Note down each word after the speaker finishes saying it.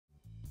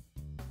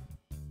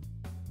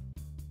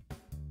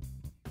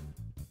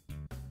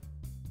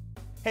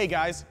Hey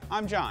guys,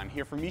 I'm John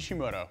here from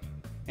Mishimoto,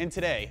 and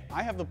today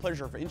I have the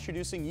pleasure of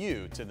introducing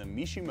you to the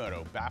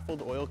Mishimoto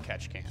Baffled Oil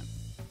Catch Can.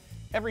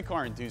 Every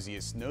car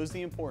enthusiast knows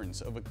the importance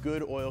of a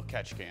good oil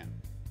catch can.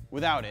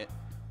 Without it,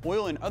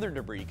 oil and other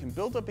debris can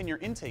build up in your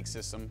intake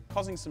system,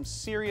 causing some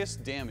serious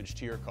damage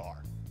to your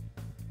car.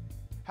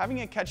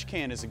 Having a catch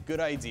can is a good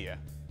idea,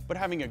 but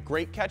having a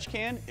great catch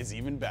can is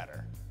even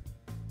better.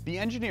 The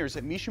engineers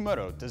at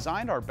Mishimoto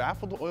designed our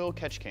Baffled Oil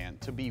Catch Can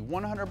to be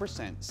 100%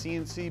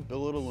 CNC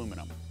billet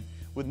aluminum,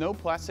 with no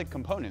plastic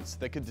components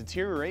that could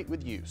deteriorate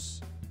with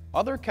use.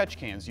 Other catch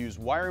cans use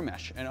wire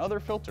mesh and other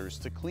filters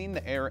to clean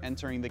the air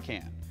entering the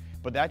can,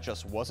 but that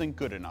just wasn't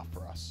good enough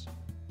for us.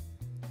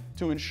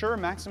 To ensure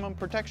maximum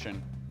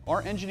protection,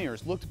 our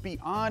engineers looked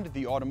beyond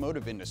the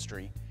automotive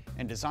industry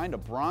and designed a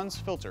bronze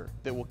filter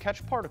that will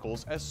catch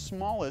particles as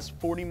small as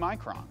 40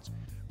 microns,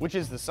 which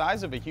is the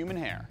size of a human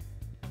hair.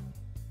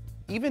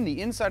 Even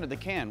the inside of the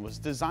can was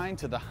designed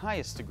to the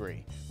highest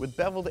degree, with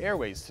beveled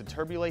airways to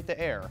turbulate the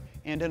air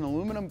and an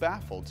aluminum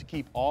baffle to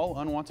keep all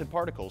unwanted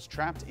particles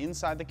trapped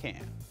inside the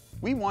can.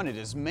 We wanted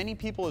as many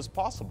people as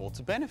possible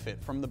to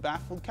benefit from the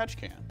Baffled Catch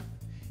Can,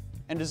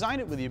 and designed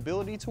it with the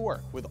ability to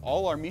work with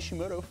all our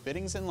Mishimoto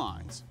fittings and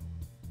lines.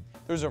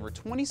 There's over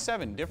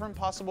 27 different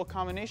possible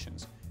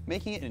combinations,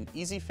 making it an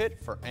easy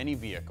fit for any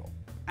vehicle.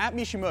 At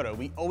Mishimoto,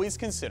 we always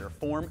consider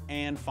form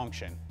and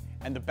function,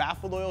 and the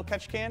Baffled Oil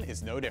Catch Can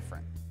is no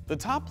different. The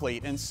top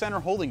plate and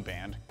center holding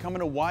band come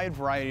in a wide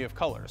variety of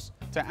colors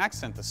to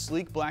accent the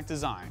sleek black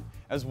design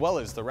as well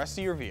as the rest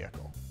of your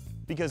vehicle.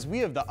 Because we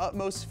have the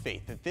utmost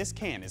faith that this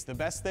can is the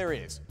best there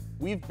is,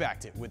 we've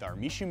backed it with our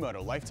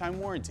Mishimoto lifetime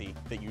warranty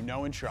that you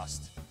know and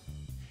trust.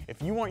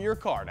 If you want your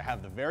car to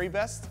have the very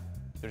best,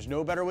 there's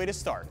no better way to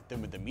start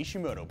than with the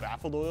Mishimoto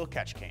Baffled Oil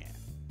Catch Can.